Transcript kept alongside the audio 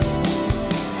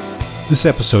This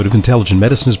episode of Intelligent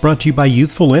Medicine is brought to you by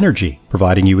Youthful Energy,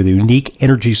 providing you with the unique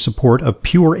energy support of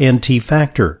pure NT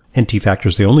Factor. NT Factor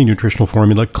is the only nutritional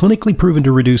formula clinically proven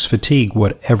to reduce fatigue,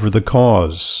 whatever the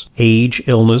cause. Age,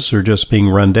 illness, or just being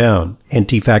run down.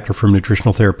 NT Factor from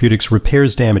Nutritional Therapeutics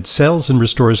repairs damaged cells and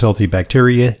restores healthy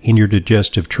bacteria in your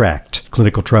digestive tract.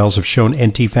 Clinical trials have shown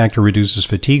NT Factor reduces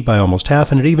fatigue by almost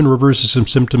half, and it even reverses some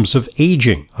symptoms of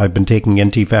aging. I've been taking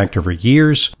NT Factor for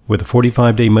years. With a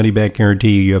 45-day money-back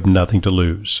guarantee, you have nothing to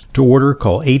lose. To order,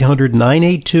 call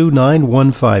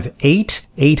 800-982-9158,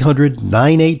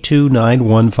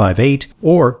 800-982-9158,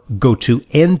 or go to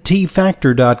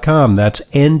ntfactor.com. That's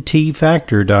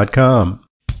ntfactor.com.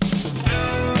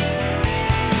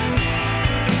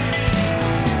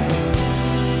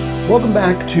 Welcome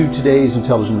back to today's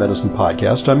Intelligent Medicine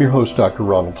Podcast. I'm your host, Dr.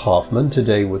 Ronald Hoffman,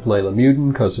 today with Layla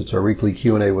Muden, because it's our weekly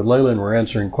Q&A with Layla, and we're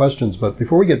answering questions. But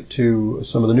before we get to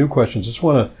some of the new questions, I just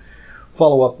want to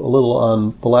follow up a little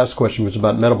on the last question, which is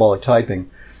about metabolic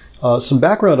typing. Some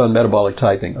background on metabolic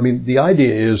typing. I mean, the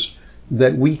idea is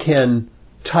that we can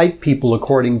type people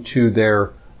according to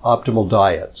their optimal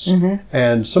diets. Mm-hmm.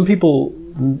 And some people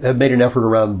have made an effort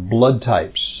around blood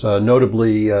types,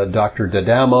 notably Dr.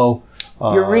 D'Adamo.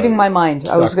 You're reading my mind.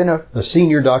 I was going to... A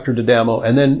senior Dr. D'Adamo,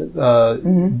 and then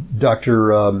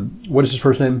Dr. What is his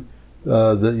first name?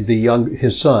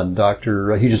 His son,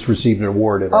 Dr. He just received an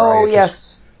award at Oh,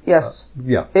 IHS. yes.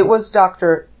 Yeah. It was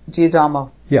Dr. D'Adamo.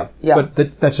 Yeah.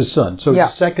 But that's his son. So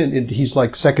he's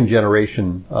like second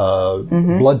generation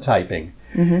blood typing.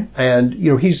 Mm-hmm. And,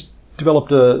 he's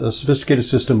developed a sophisticated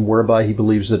system whereby he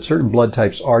believes that certain blood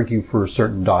types argue for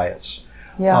certain diets.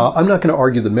 Yeah. I'm not going to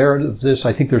argue the merit of this.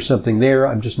 I think there's something there.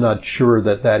 I'm just not sure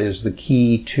that that is the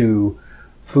key to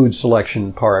food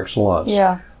selection par excellence.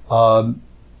 Yeah.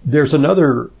 There's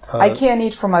another... I can't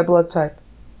eat for my blood type.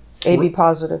 AB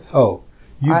positive. Oh.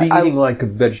 You'd be eating like a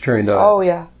vegetarian diet. Oh,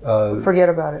 yeah. Forget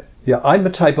about it. Yeah, I'm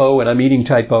a type O, and I'm eating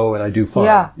type O, and I do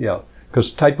fine. Yeah.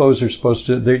 Because type O's are supposed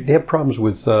to... They have problems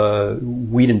with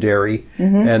wheat and dairy,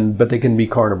 but they can be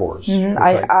carnivores.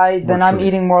 Mm-hmm. Then I'm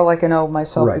eating more like an O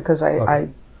myself, right. Because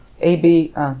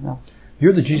AB... no.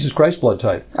 You're the Jesus Christ blood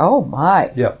type. Oh,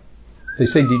 my. Yeah. They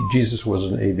say Jesus was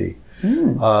an AB.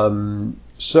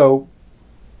 So,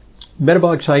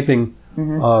 metabolic typing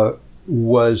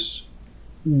was...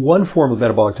 One form of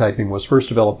metabolic typing was first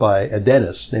developed by a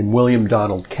dentist named William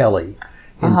Donald Kelly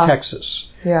in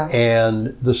Texas. Yeah.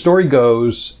 And the story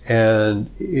goes, and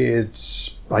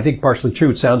it's, I think, partially true,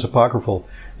 it sounds apocryphal,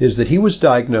 is that he was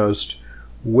diagnosed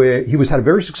with, had a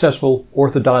very successful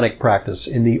orthodontic practice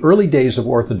in the early days of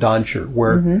orthodonture,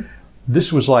 where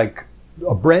this was like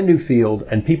a brand new field,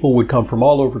 and people would come from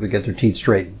all over to get their teeth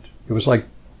straightened. It was like,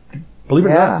 believe it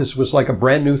or not, this was like a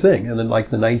brand new thing, and then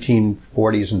like the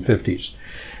 1940s and 50s.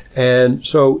 And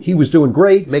so he was doing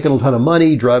great, making a ton of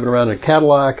money, driving around in a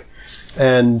Cadillac,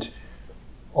 and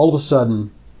all of a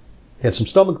sudden he had some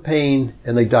stomach pain,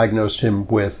 and they diagnosed him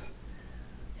with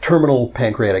terminal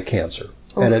pancreatic cancer.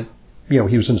 Oof. And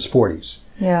he was in his 40s.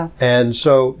 Yeah. And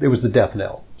so it was the death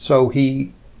knell. So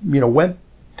he, went,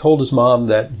 told his mom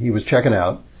that he was checking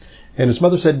out, and his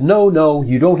mother said, no,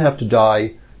 you don't have to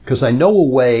die, because I know a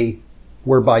way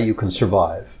whereby you can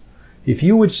survive. If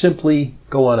you would simply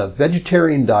go on a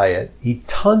vegetarian diet, eat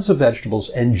tons of vegetables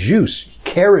and juice,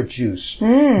 carrot juice,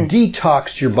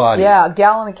 detox your body. Yeah, a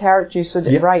gallon of carrot juice,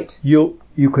 right. You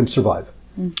can survive.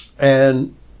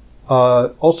 And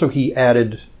also he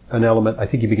added an element, I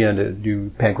think he began to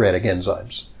do pancreatic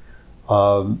enzymes.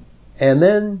 And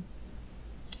then,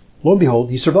 lo and behold,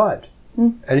 he survived.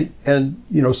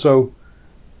 So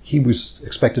he was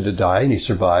expected to die, and he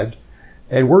survived.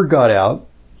 And word got out,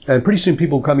 and pretty soon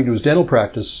people were coming to his dental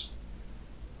practice,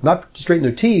 not to straighten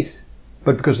their teeth,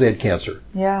 but because they had cancer.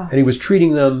 Yeah. And he was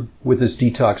treating them with this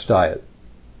detox diet.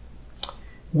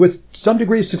 With some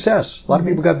degree of success. A lot of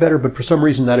people got better, but for some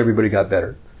reason not everybody got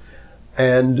better.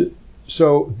 And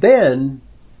so then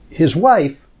his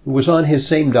wife, who was on his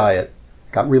same diet,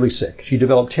 got really sick. She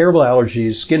developed terrible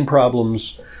allergies, skin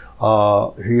problems,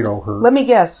 her... Let me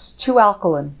guess, too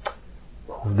alkaline.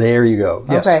 There you go.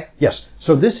 Yes. Okay. Yes.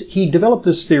 So he developed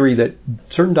this theory that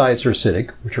certain diets are acidic,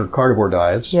 which are carnivore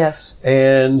diets. Yes.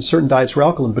 And certain diets are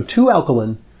alkaline. But too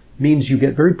alkaline means you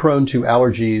get very prone to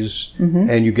allergies,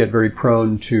 and you get very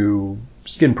prone to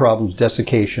skin problems,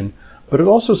 desiccation. But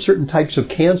also certain types of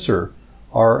cancer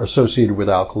are associated with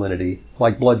alkalinity,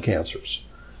 like blood cancers.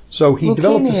 So he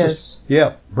developed this.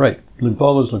 Yeah, right.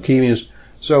 Lymphomas, leukemias.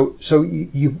 So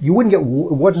you wouldn't get, it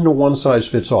wasn't a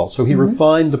one-size-fits-all. So he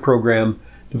refined the program,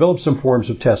 developed some forms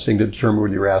of testing to determine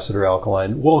whether you're acid or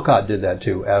alkaline. Wolcott did that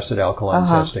too, acid-alkaline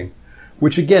testing.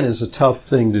 which again is a tough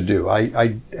thing to do.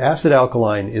 Acid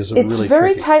alkaline is it's really very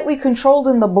tricky. tightly controlled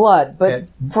in the blood, but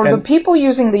for the people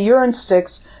using the urine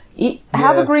sticks,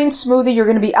 have a green smoothie. You're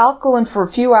going to be alkaline for a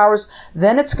few hours,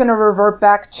 then it's going to revert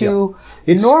back to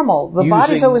normal. The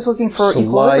body's always looking for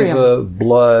equilibrium. Saliva,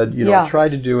 blood, try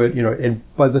to do it, and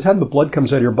by the time the blood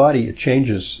comes out of your body, it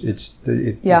changes.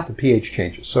 The pH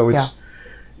changes. So it's,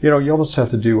 you almost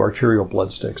have to do arterial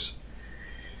blood sticks,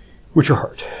 which are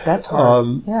hard. That's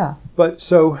hard. But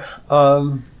so,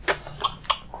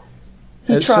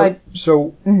 he tried.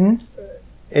 And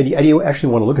you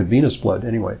actually want to look at venous blood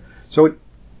anyway. So it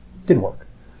didn't work,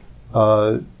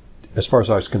 as far as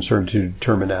I was concerned, to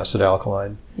determine acid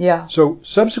alkaline. Yeah. So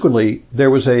subsequently, there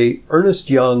was a earnest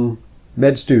young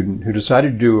med student who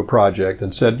decided to do a project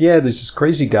and said, there's this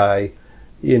crazy guy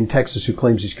in Texas who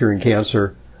claims he's curing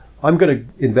cancer. I'm going to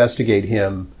investigate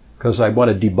him because I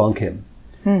want to debunk him.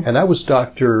 And that was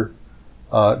Dr.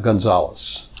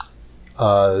 Gonzalez,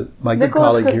 my good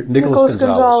colleague here, Nicholas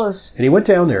Gonzalez. And he went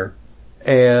down there,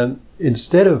 and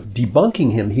instead of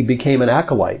debunking him, he became an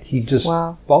acolyte. He just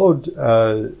followed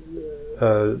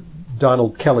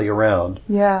Donald Kelly around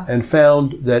and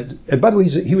found that, and by the way,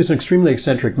 he was an extremely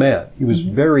eccentric man. He was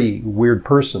a very weird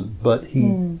person, but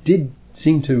he did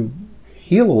seem to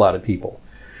heal a lot of people.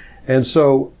 And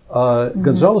so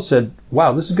Gonzalez said,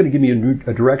 wow, this is going to give me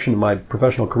a direction in my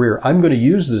professional career. I'm going to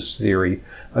use this theory.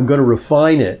 I'm going to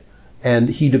refine it. And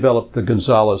he developed the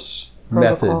Gonzalez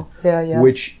method,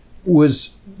 which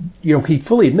was, he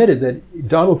fully admitted that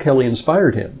Donald Kelly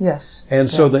inspired him. Yes. And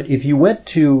so that if you went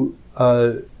to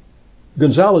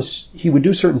Gonzalez, he would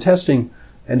do certain testing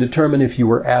and determine if you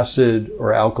were acid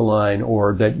or alkaline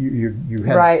or that you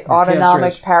had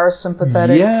autonomic,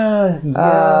 parasympathetic.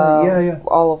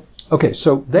 All of. Okay,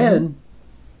 so then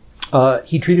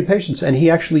he treated patients, and he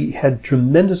actually had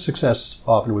tremendous success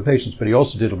often with patients, but he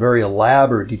also did a very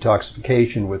elaborate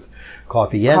detoxification with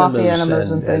coffee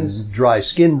enemas and things. And dry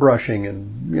skin brushing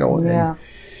and, and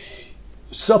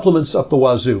supplements up the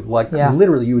wazoo. Like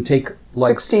literally you would take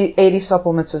 60, 80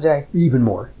 supplements a day. Even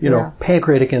more.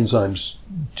 Pancreatic enzymes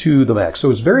to the max.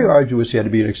 So it's very arduous. You had to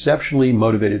be an exceptionally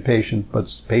motivated patient, but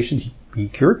he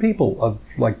cured people of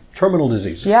terminal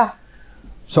disease. Yeah.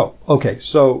 So,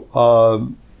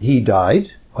 he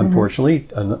died, unfortunately,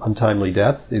 an untimely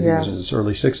death. He was in his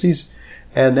early 60s.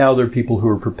 And now there are people who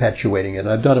are perpetuating it. And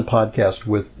I've done a podcast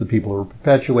with the people who are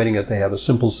perpetuating it. They have a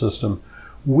simple system,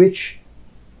 which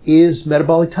is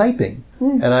metabolic typing.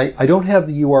 And I don't have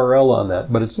the URL on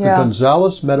that, but it's the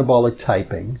Gonzalez Metabolic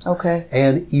Typing. Okay.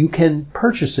 And you can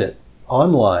purchase it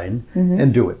online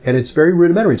and do it. And it's very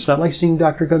rudimentary. It's not like seeing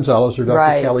Dr. Gonzalez or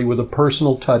Dr. Kelly with a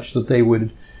personal touch that they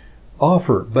would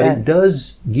offer. But it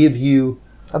does give you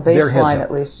a baseline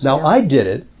at least. Now, I did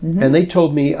it, and they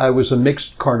told me I was a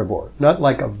mixed carnivore, not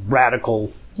like a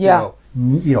radical,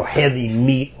 heavy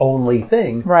meat only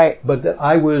thing. Right. But that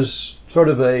I was sort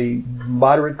of a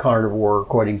moderate carnivore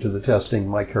according to the testing.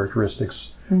 My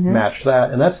characteristics matched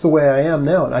that, and that's the way I am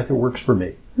now, and I think it works for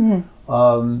me.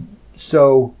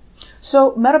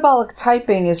 So metabolic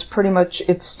typing is pretty much,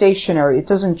 it's stationary. It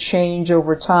doesn't change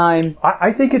over time.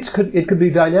 I think it could be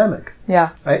dynamic.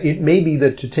 Yeah. It may be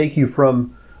that to take you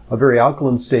from a very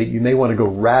alkaline state, you may want to go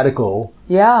radical.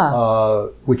 Yeah.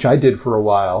 Which I did for a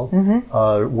while.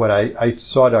 When I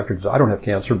saw Dr. I don't have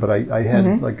cancer, but I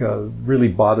had like a really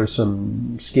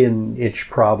bothersome skin itch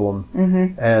problem.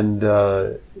 And,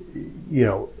 and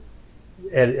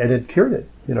it cured it.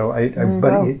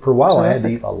 But for a while I had to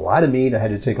eat a lot of meat. I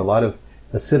had to take a lot of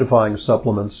acidifying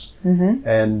supplements.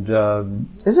 And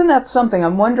isn't that something?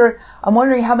 I'm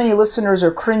wondering how many listeners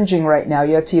are cringing right now.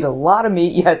 You had to eat a lot of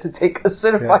meat. You had to take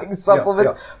acidifying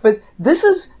supplements. But this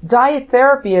is diet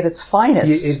therapy at its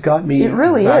finest. It got me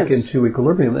back into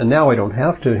equilibrium, and now I don't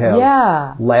have to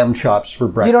have lamb chops for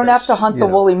breakfast. You don't have to hunt the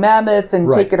woolly mammoth and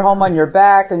take it home on your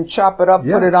back and chop it up,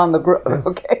 put it on the grill.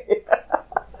 Okay.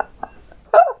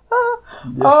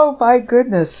 Oh my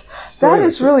goodness. That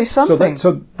is really something.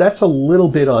 So that's a little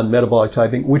bit on metabolic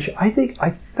typing, which I think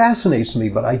fascinates me,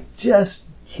 but I just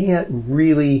can't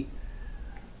really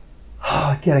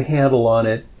get a handle on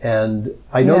it. And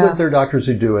I know that there are doctors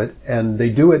who do it, and they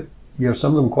do it,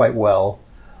 some of them quite well,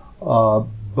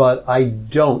 but I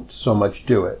don't so much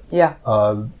do it. Yeah.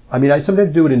 I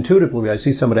sometimes do it intuitively. I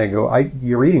see somebody and go,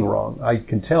 you're eating wrong. I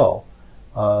can tell.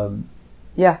 And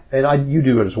you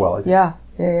do it as well, I think.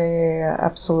 Yeah,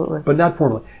 absolutely. But not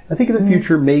formally. I think in the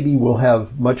future, maybe we'll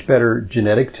have much better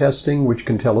genetic testing, which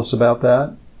can tell us about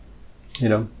that.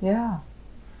 Yeah.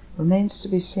 Remains to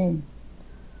be seen.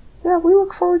 Yeah, we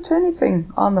look forward to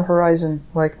anything on the horizon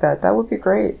like that. That would be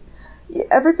great.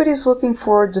 Everybody's looking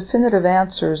for definitive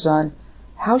answers on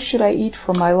how should I eat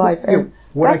for my life? And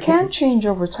that can change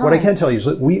over time. What I can tell you is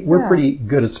that we're pretty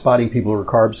good at spotting people who are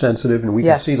carb sensitive, and we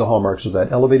can see the hallmarks of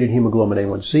that. Elevated hemoglobin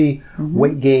A1C,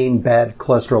 weight gain, bad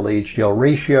cholesterol to HDL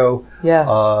ratio. Yes.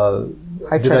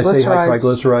 High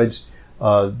triglycerides.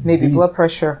 Maybe blood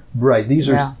pressure. Right. These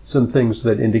are some things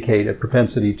that indicate a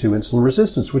propensity to insulin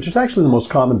resistance, which is actually the most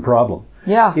common problem.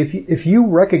 Yeah. If you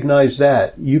recognize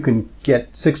that, you can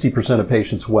get 60% of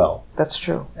patients well. That's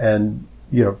true. And,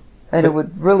 and it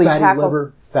would really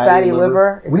tackle fatty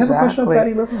liver. Exactly. We have a question on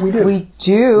fatty liver? We do. We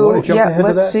do.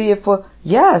 Let's see if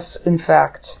yes, in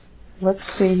fact. Let's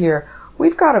see here.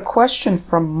 We've got a question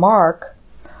from Mark.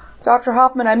 Dr.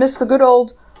 Hoffman, I miss the good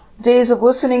old days of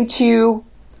listening to you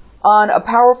on a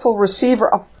powerful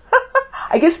receiver.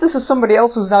 I guess this is somebody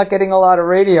else who's not getting a lot of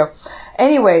radio.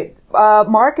 Anyway,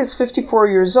 Mark is 54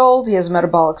 years old. He has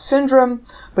metabolic syndrome,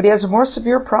 but he has a more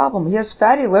severe problem. He has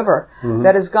fatty liver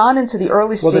that has gone into the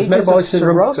early stages metabolic of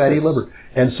cirrhosis. Fatty liver.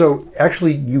 And so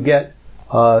actually you get,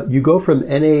 you go from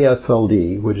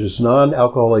NAFLD, which is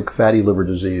non-alcoholic fatty liver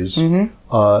disease,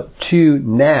 to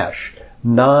NASH,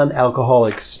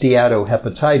 non-alcoholic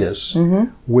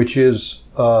steatohepatitis, which is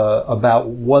about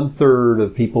 1/3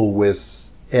 of people with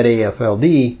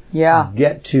NAFLD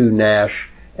get to NASH,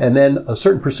 and then a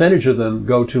certain percentage of them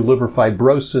go to liver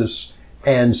fibrosis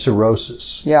and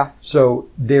cirrhosis. Yeah. So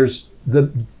this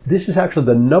is actually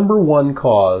the number one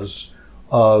cause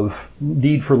of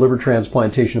need for liver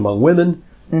transplantation among women,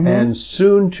 and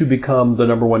soon to become the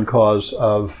number one cause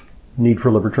of need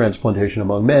for liver transplantation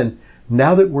among men.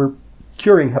 Now that we're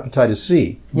curing hepatitis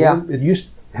C,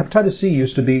 hepatitis C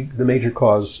used to be the major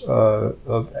cause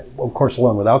of course,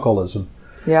 along with alcoholism.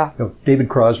 Yeah. David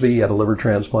Crosby had a liver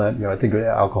transplant. I think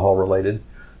alcohol related,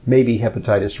 maybe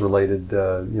hepatitis related.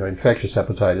 Infectious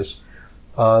hepatitis.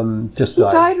 He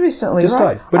died recently,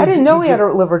 right? But I didn't know he had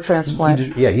a liver transplant.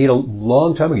 He had a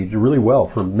long time ago. He did really well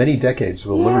for many decades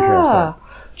with a liver transplant.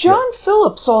 John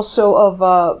Phillips, also of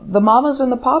the Mamas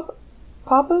and the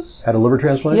Papas, had a liver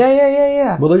transplant.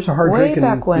 Yeah. Well, there's a hard Way drinking,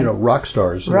 back when. rock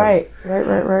stars. Right.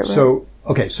 So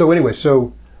anyway,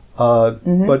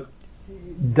 but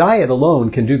diet alone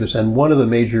can do this, and one of the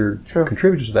major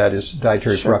contributors to that is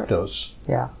dietary fructose.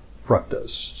 Yeah.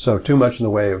 Fructose. So too much in the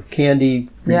way of candy,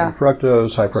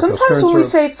 fructose, high fructose. Sometimes when we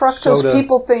say fructose, soda.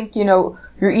 people think,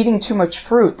 you're eating too much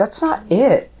fruit. That's not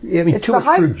it. It's too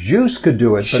much fruit juice could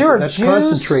do it, but that's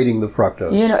concentrating the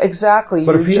fructose. Exactly.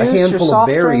 But a handful of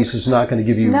berries is not going to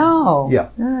give you... No. Yeah.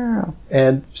 No.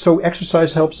 And so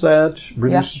exercise helps that,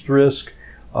 reduces risk,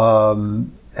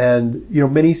 and,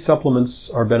 many supplements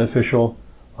are beneficial.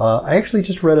 I actually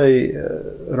just read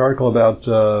an article about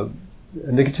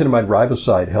nicotinamide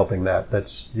riboside helping that.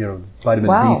 That's, vitamin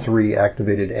B3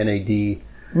 activated NAD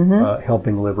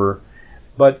helping liver.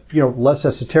 But, less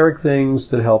esoteric things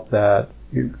that help that,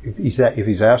 if he's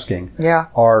asking,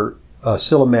 are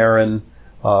silymarin,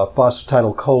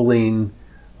 phosphatidylcholine,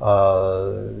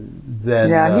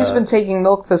 then... he's been taking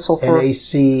milk thistle for...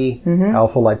 NAC,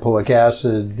 alpha-lipoic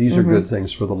acid. These are good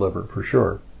things for the liver, for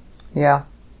sure. Yeah.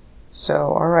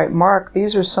 So, all right, Mark,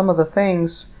 these are some of the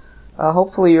things.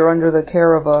 Hopefully you're under the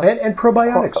care of and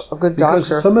probiotics. A good doctor.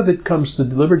 Because some of it the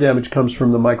liver damage comes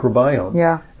from the microbiome.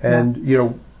 Yeah. And,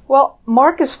 Well,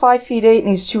 Mark is 5'8" and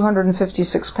he's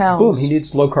 256 pounds. Boom, he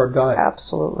needs a low-carb diet.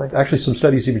 Absolutely. Actually, some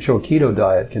studies even show a keto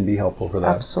diet can be helpful for that.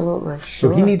 Absolutely,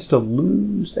 sure. So he needs to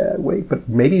lose that weight, but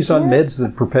maybe he's on meds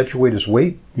that perpetuate his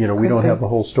weight. We don't have the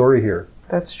whole story here.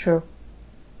 That's true.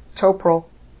 Toprol.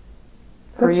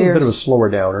 That's a bit of a slower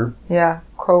downer. Yeah,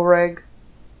 Coreg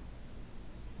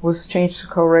was changed to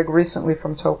Coreg recently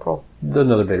from Toprol.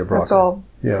 Another beta blocker. That's all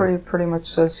pretty much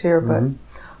says here. But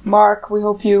Mark, we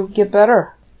hope you get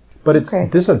better. But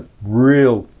this is a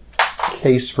real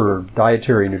case for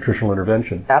dietary and nutritional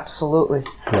intervention. Absolutely.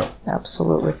 Yeah.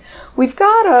 Absolutely. We've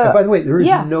got a... And by the way, there is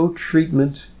no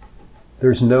treatment.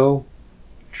 There's no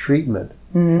treatment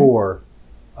for...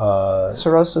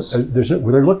 cirrhosis.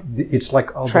 It's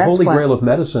like the holy grail of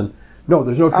medicine. No,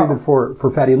 there's no treatment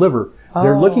for fatty liver.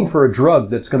 They're looking for a drug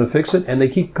that's going to fix it, and they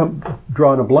keep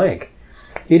drawing a blank.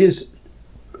 It is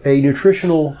a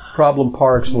nutritional problem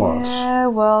par excellence. Yeah,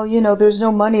 well, there's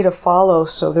no money to follow,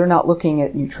 so they're not looking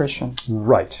at nutrition.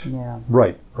 Right. Yeah.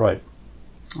 Right.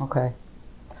 Okay.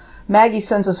 Maggie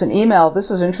sends us an email. This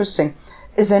is interesting.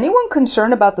 Is anyone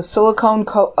concerned about the silicone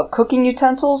cooking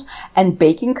utensils and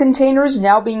baking containers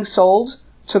now being sold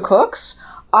to cooks?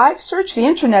 I've searched the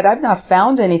internet. I've not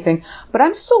found anything, but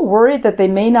I'm still worried that they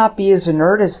may not be as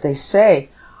inert as they say.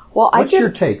 Well, What's your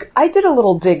take? I did a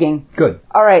little digging. Good.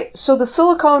 All right. So the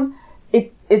silicone,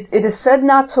 it is said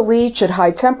not to leach at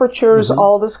high temperatures,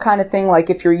 all this kind of thing. Like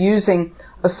if you're using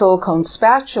a silicone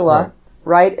spatula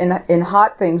right, in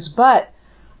hot things. But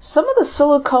some of the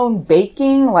silicone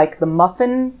baking, like the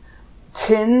muffin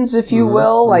tins, if you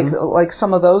will, like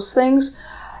some of those things,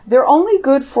 they're only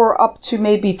good for up to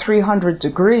maybe 300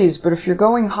 degrees. But if you're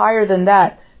going higher than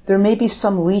that, there may be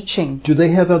some leaching. Do they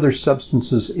have other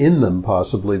substances in them,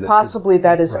 possibly?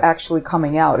 That is actually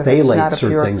coming out. If phthalates it's not a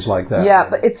pure, or things like that. Yeah,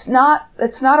 but it's not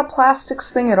a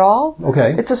plastics thing at all.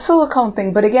 Okay. It's a silicone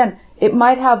thing. But again, it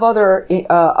might have other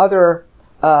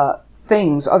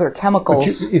things, other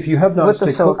chemicals. But if you have non-stick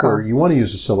cookware, you want to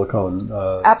use a silicone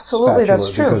absolutely, spatula,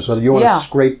 that's true. Because you want to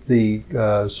scrape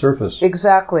the surface.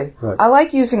 Exactly. Right. I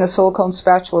like using a silicone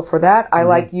spatula for that. I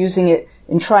like using it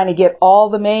in trying to get all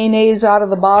the mayonnaise out of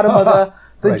the bottom of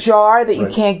the jar that you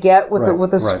can't get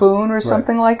with a spoon or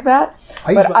something like that.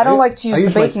 But I don't like to use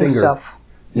the baking stuff.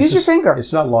 Use your finger.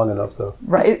 It's not long enough, though.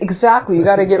 Right, exactly. You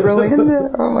got to get really in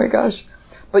there. Oh, my gosh.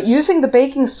 But using the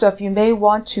baking stuff, you may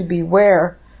want to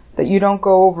beware that you don't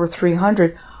go over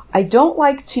 300. I don't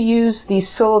like to use these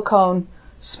silicone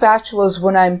spatulas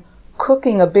when I'm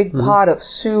cooking a big pot of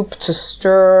soup to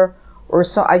stir or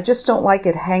so. I just don't like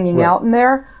it hanging out in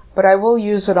there, but I will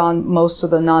use it on most of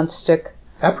the non-stick.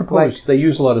 Apropos, they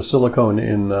use a lot of silicone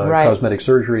in cosmetic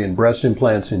surgery, and breast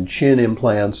implants, and chin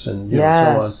implants, and so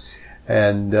on.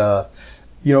 And,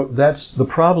 that's the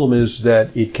problem, is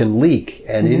that it can leak.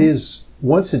 And it is,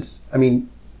 once it's,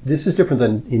 this is different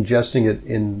than ingesting it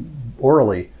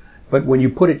orally. But when you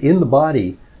put it in the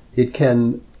body, it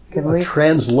can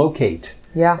translocate.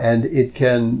 Yeah. And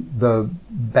the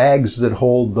bags that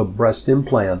hold the breast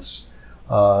implants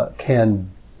can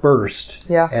burst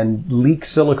and leak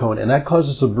silicone, and that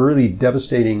causes a really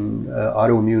devastating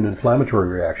autoimmune inflammatory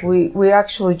reaction. We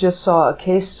actually just saw a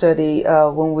case study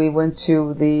when we went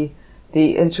to the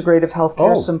Integrative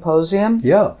Healthcare Symposium.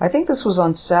 Yeah. I think this was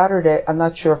on Saturday. I'm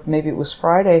not sure if maybe it was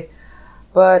Friday.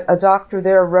 But a doctor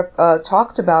there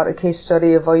talked about a case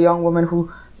study of a young woman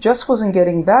who just wasn't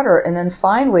getting better. And then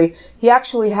finally, he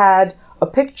actually had a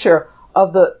picture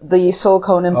of the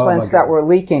silicone implants that were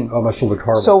leaking. Oh, must have looked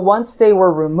horrible. So once they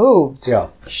were removed,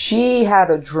 she had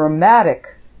a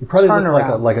dramatic it probably turnaround.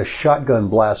 Looked like a shotgun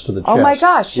blast to the chest. Oh, my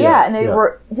gosh, and they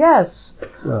were,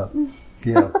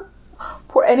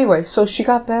 Anyway, so she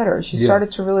got better. She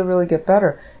started to really, really get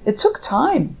better. It took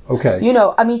time. Okay.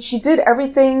 She did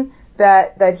everything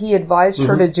that he advised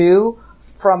her to do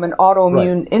from an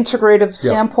autoimmune integrative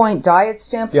standpoint, diet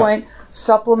standpoint,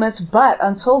 supplements, but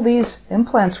until these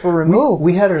implants were removed.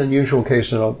 We had an unusual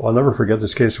case, and I'll never forget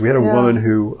this case. We had a woman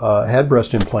who had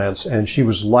breast implants, and she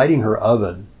was lighting her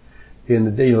oven.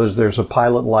 There's a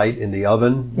pilot light in the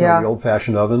oven, the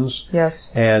old-fashioned ovens.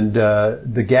 Yes. And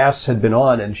the gas had been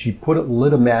on, and she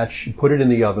lit a match, she put it in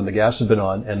the oven, the gas had been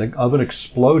on, and the oven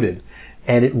exploded,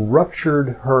 and it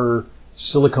ruptured her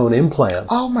silicone implants.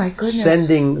 Oh, my goodness.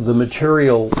 Sending the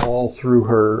material all through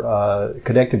her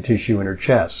connective tissue in her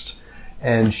chest.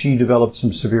 And she developed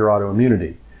some severe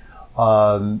autoimmunity.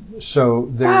 So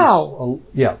there's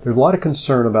a lot of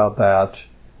concern about that.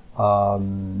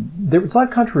 There was a lot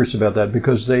of controversy about that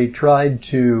because they tried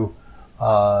to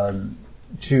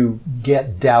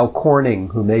get Dow Corning,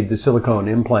 who made the silicone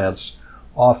implants,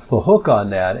 off the hook on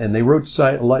that, and they wrote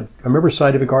I remember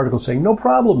scientific articles saying, no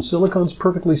problem, silicone's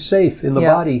perfectly safe in the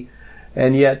body,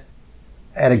 and yet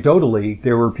anecdotally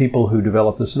there were people who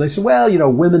developed this, and they said,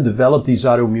 well, women develop these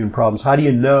autoimmune problems. How do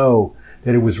you know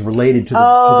that it was related to the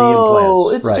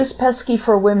implants? It's just pesky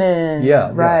for women.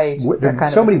 Right.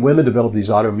 So many women develop these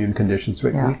autoimmune conditions,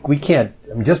 but we can't,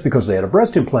 just because they had a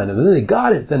breast implant and then they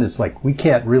got it, then it's like we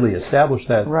can't really establish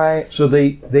that. Right. So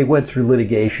they went through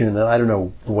litigation, and I don't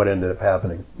know what ended up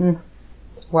happening.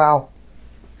 Wow.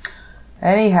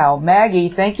 Anyhow, Maggie,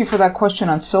 thank you for that question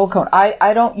on silicone.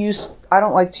 I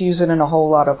don't like to use it in a whole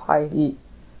lot of high heat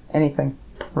anything,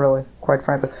 really, quite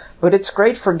frankly. But it's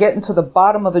great for getting to the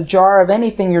bottom of the jar of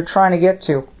anything you're trying to get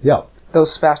to. Yeah.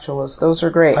 Those spatulas, those are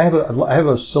great. I have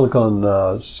a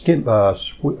silicone skin.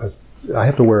 I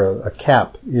have to wear a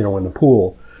cap, in the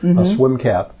pool, a swim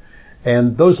cap,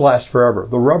 and those last forever.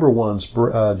 The rubber ones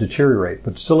deteriorate,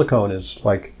 but silicone is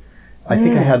like, I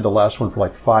think I had the last one for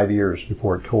like 5 years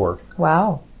before it tore.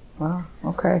 Wow.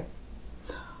 Okay.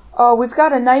 Oh, we've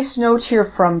got a nice note here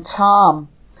from Tom.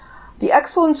 The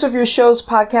excellence of your show's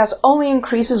podcast only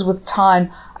increases with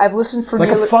time. I've listened for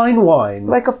a fine wine.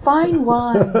 Like a fine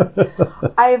wine.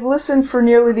 I have listened for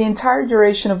nearly the entire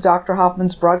duration of Dr.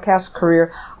 Hoffman's broadcast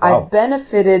career. Wow. I've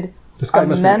benefited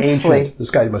immensely.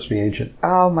 This guy must be ancient.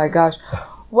 Oh my gosh.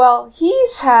 Well,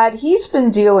 he's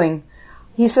been dealing.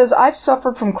 He says, I've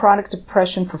suffered from chronic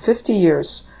depression for 50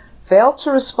 years, failed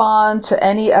to respond to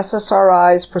any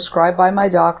SSRIs prescribed by my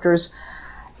doctors,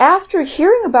 After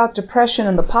hearing about depression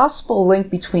and the possible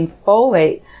link between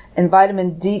folate and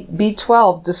vitamin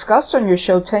B12 discussed on your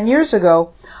show 10 years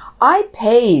ago, I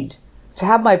paid to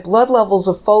have my blood levels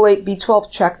of folate B12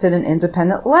 checked in an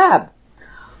independent lab.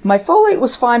 My folate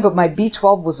was fine, but my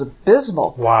B12 was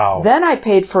abysmal. Wow. Then I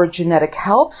paid for a genetic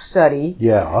health study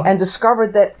and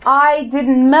discovered that I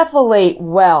didn't methylate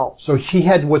well. So she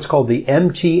had what's called the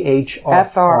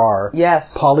MTHFR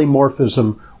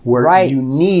polymorphism, where you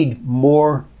need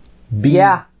more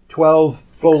B12,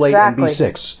 folate, and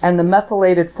B6. And the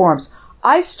methylated forms.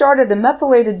 I started a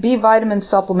methylated B vitamin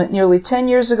supplement nearly 10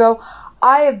 years ago.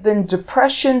 I have been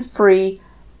depression-free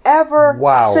ever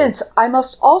since. I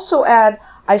must also add,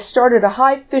 I started a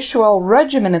high fish oil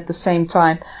regimen at the same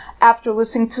time after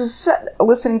listening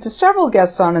to several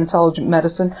guests on Intelligent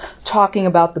Medicine talking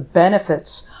about the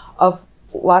benefits of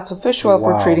lots of fish oil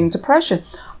for treating depression.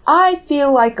 I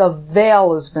feel like a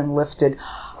veil has been lifted.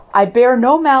 I bear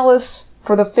no malice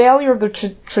for the failure of the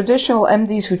traditional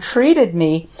MDs who treated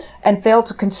me and failed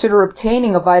to consider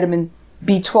obtaining a vitamin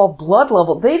B12 blood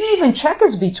level. They didn't even check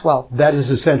his B12. That is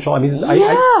essential. I mean,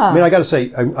 I got to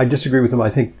say, I disagree with him. I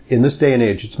think in this day and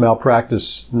age, it's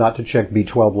malpractice not to check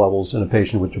B12 levels in a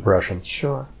patient with depression.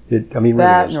 Sure. That,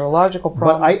 really neurological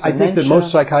problems. But I think that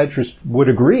most psychiatrists would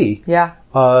agree. Yeah.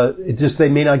 It's just they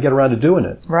may not get around to doing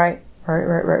it. Right.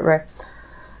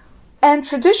 And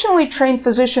traditionally trained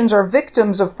physicians are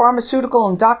victims of pharmaceutical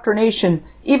indoctrination,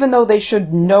 even though they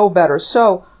should know better.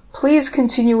 So, please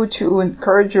continue to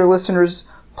encourage your listeners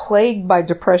plagued by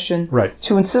depression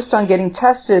to insist on getting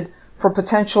tested for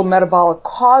potential metabolic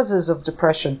causes of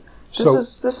depression.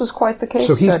 This is quite the case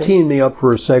study. So he's teeing me up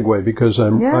for a segue because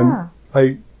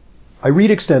I read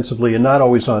extensively and not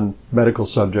always on medical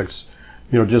subjects,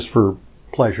 just for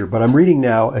pleasure. But I'm reading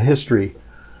now a history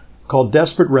called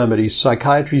Desperate Remedies,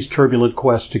 Psychiatry's Turbulent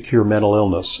Quest to Cure Mental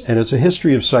Illness. And it's a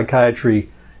history of psychiatry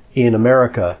in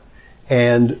America.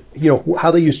 And,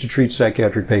 how they used to treat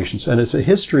psychiatric patients. And it's a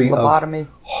history lobotomy. Of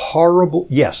horrible...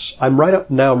 Yes. I'm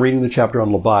reading the chapter on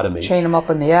lobotomy. Chain them up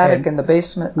in the attic, in the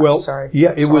basement. Well, I'm sorry.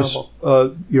 Yeah, it was,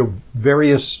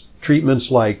 various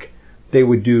treatments like they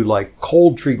would do like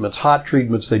cold treatments, hot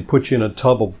treatments. They'd put you in a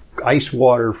tub of ice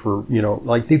water for,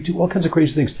 they'd do all kinds of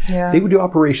crazy things. Yeah. They would do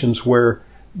operations where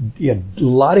a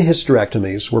lot of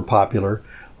hysterectomies were popular.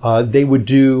 They would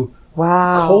do...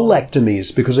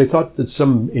 colectomies, because they thought that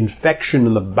some infection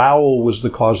in the bowel was the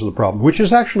cause of the problem, which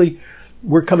is actually,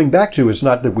 we're coming back to, is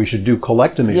not that we should do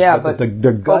colectomies, but the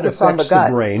gut affects the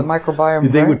brain. The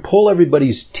microbiome. They would pull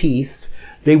everybody's teeth.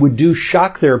 They would do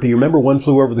shock therapy. Remember One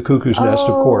Flew Over the Cuckoo's Nest,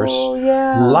 of course.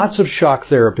 Yeah. Lots of shock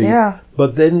therapy. Yeah.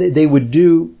 But then they would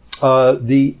do,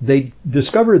 they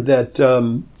discovered that...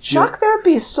 shock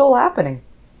therapy is still happening.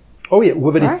 Oh yeah,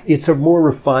 well, but it's a more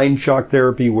refined shock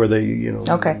therapy where they,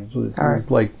 Okay. All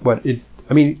right. Like all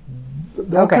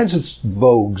kinds of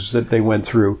vogues that they went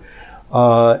through.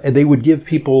 And they would give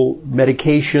people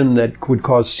medication that would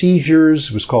cause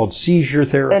seizures. It was called seizure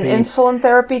therapy. And insulin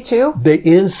therapy too? The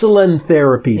insulin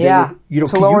therapy. Yeah.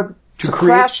 To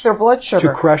crash their blood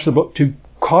sugar. To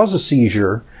cause a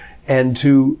seizure and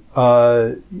to,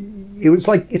 it's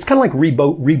kind of like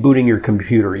rebooting your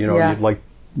computer,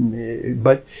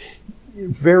 but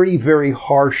very, very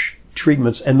harsh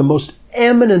treatments. And the most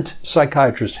eminent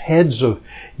psychiatrists, heads of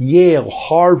Yale,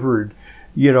 Harvard,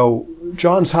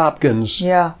 Johns Hopkins,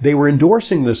 they were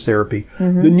endorsing this therapy.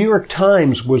 Mm-hmm. The New York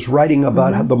Times was writing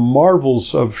about the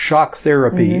marvels of shock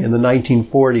therapy in the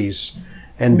 1940s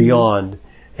and beyond.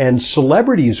 And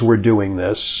celebrities were doing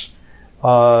this.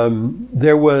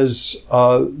 There was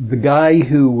the guy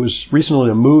who was recently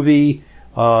in a movie.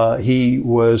 He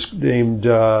was named,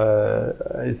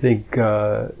 I think,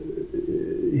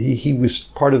 he was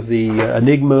part of the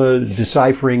Enigma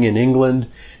deciphering in England.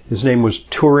 His name was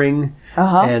Turing,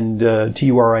 and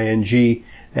Turing,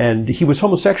 and he was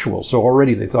homosexual. So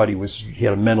already they thought he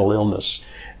had a mental illness,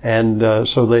 and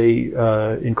so they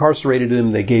incarcerated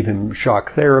him. They gave him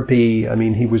shock therapy. I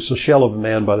mean, he was a shell of a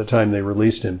man by the time they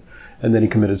released him, and then he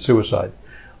committed suicide.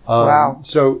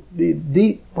 So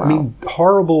I mean,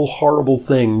 horrible, horrible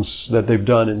things that they've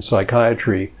done in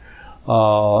psychiatry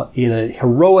in a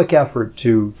heroic effort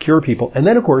to cure people. And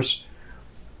then, of course,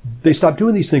 they stopped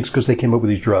doing these things because they came up with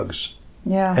these drugs.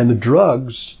 Yeah. And the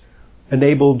drugs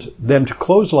enabled them to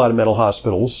close a lot of mental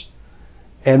hospitals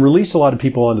and release a lot of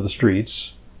people onto the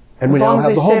streets. And as we now long as have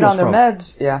they the stayed homeless on their problem.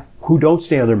 meds, who don't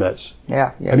stay on their meds.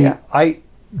 I mean, I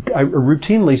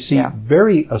routinely see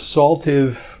very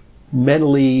assaultive,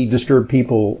 mentally disturbed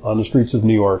people on the streets of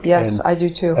New York. Yes, I do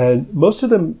too. And most of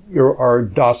them are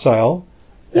docile,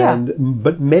 Yeah.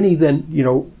 But many then,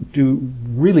 do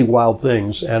really wild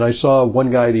things. And I saw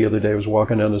one guy the other day was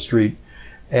walking down the street,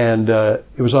 and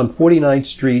it was on 49th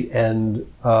Street and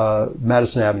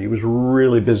Madison Avenue. It was a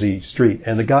really busy street.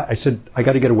 And the guy, I said, I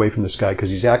got to get away from this guy because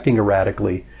he's acting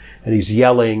erratically, and he's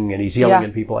yelling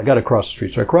at people. I got to cross the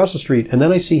street. So I cross the street, and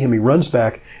then I see him. He runs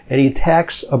back, and he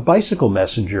attacks a bicycle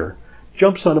messenger,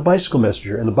 jumps on a bicycle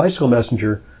messenger. And the bicycle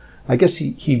messenger, I guess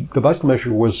the bicycle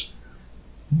messenger was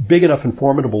big enough and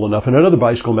formidable enough, and another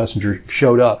bicycle messenger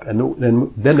showed up,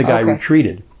 and then the guy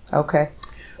retreated. Okay.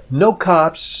 No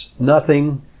cops,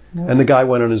 nothing, and the guy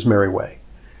went on his merry way.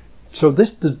 So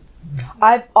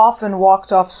I've often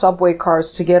walked off subway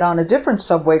cars to get on a different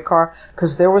subway car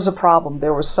because there was a problem.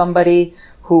 There was somebody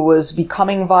who was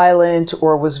becoming violent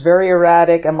or was very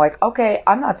erratic. I'm like, okay,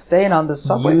 I'm not staying on this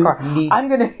subway car. I'm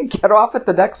going to get off at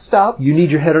the next stop. You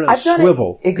need your head on a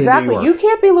swivel. Exactly. You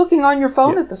can't be looking on your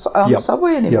phone at the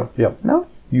subway anymore. No.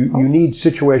 You need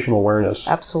situational awareness.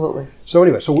 Absolutely. So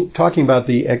anyway, talking about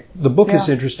the book is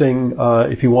interesting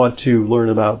if you want to learn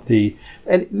about and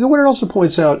what it also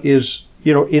points out is,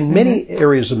 in many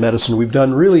areas of medicine, we've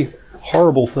done really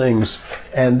horrible things,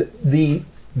 and the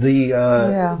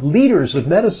leaders of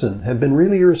medicine have been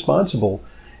really irresponsible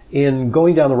in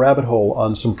going down the rabbit hole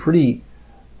on some pretty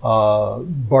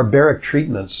barbaric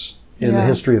treatments in the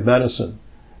history of medicine.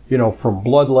 From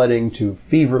bloodletting to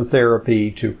fever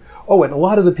therapy to and a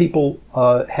lot of the people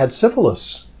had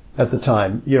syphilis at the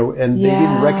time, and they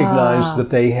didn't recognize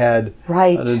that they had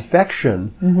an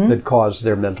infection that caused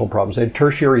their mental problems. They had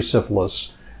tertiary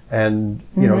syphilis, and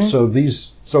so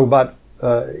about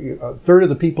a third of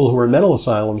the people who were in mental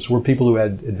asylums were people who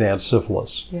had advanced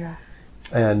syphilis. Yeah.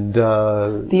 And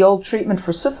the old treatment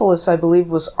for syphilis, I believe,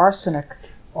 was arsenic.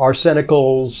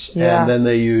 Arsenicals, and then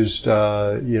they used,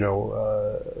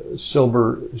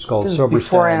 silver. It's called silverstan.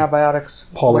 Before antibiotics.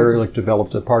 Paul Ehrlich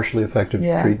developed a partially effective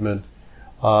treatment,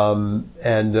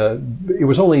 and it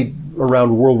was only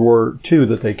around World War II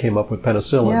that they came up with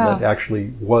penicillin that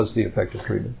actually was the effective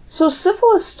treatment. So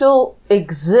syphilis still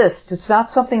exists. It's not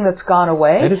something that's gone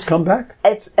away, and it's come back.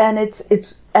 It's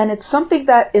something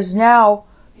that is now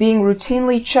being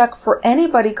routinely checked for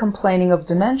anybody complaining of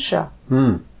dementia.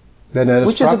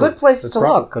 Which is a good place to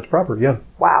look. That's proper, yeah.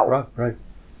 Wow. Right.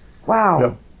 Wow.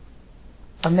 Yeah.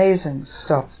 Amazing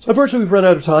stuff. Unfortunately, we've run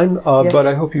out of time, but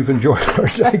I hope you've enjoyed our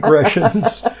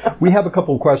digressions. We have a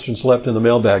couple of questions left in the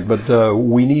mailbag, but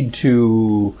we need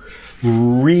to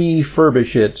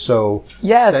refurbish it, so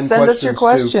send us your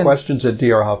questions. To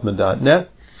questions@drhoffman.net.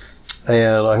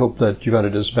 And I hope that you found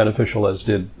it as beneficial as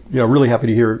did. Really happy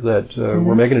to hear that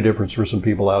we're making a difference for some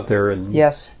people out there. And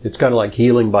it's kind of like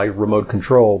healing by remote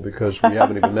control because we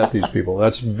haven't even met these people.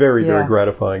 That's very, very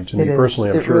gratifying to me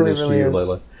personally. I'm sure it is to you,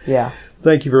 Layla. Yeah.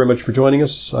 Thank you very much for joining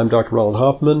us. I'm Dr. Ronald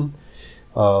Hoffman,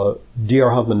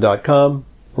 drhoffman.com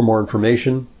for more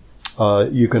information.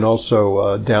 You can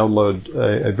also download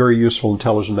a very useful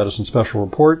intelligent medicine special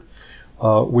report,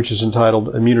 which is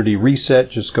entitled Immunity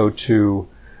Reset. Just go to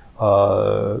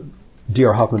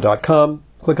drhoffman.com,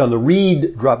 click on the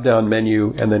Read drop-down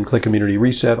menu, and then click Immunity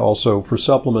Reset. Also, for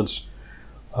supplements,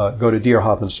 go to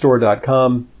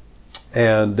drhoffmanstore.com,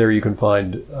 and there you can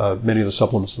find many of the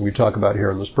supplements that we talk about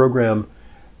here in this program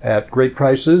at great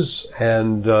prices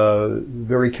and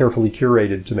very carefully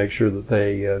curated to make sure that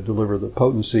they deliver the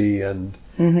potency and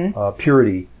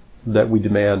purity that we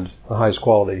demand, the highest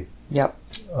quality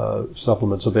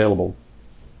supplements available.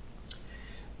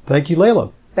 Thank you,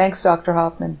 Layla. Thanks, Dr.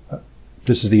 Hoffman.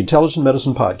 This is the Intelligent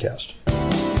Medicine Podcast.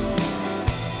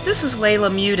 This is Layla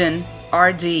Muden,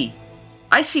 RD.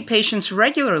 I see patients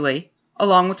regularly,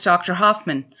 along with Dr.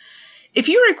 Hoffman. If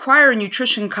you require a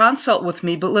nutrition consult with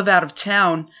me but live out of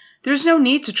town, there's no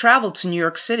need to travel to New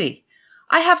York City.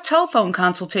 I have telephone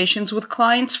consultations with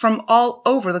clients from all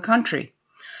over the country.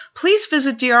 Please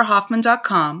visit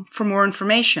drhoffman.com for more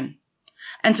information.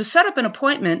 And to set up an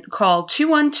appointment, call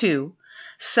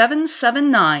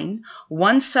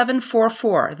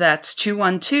 212-779-1744. That's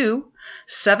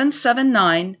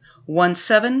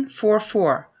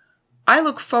 212-779-1744. I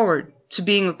look forward to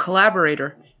being a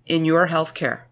collaborator in your healthcare.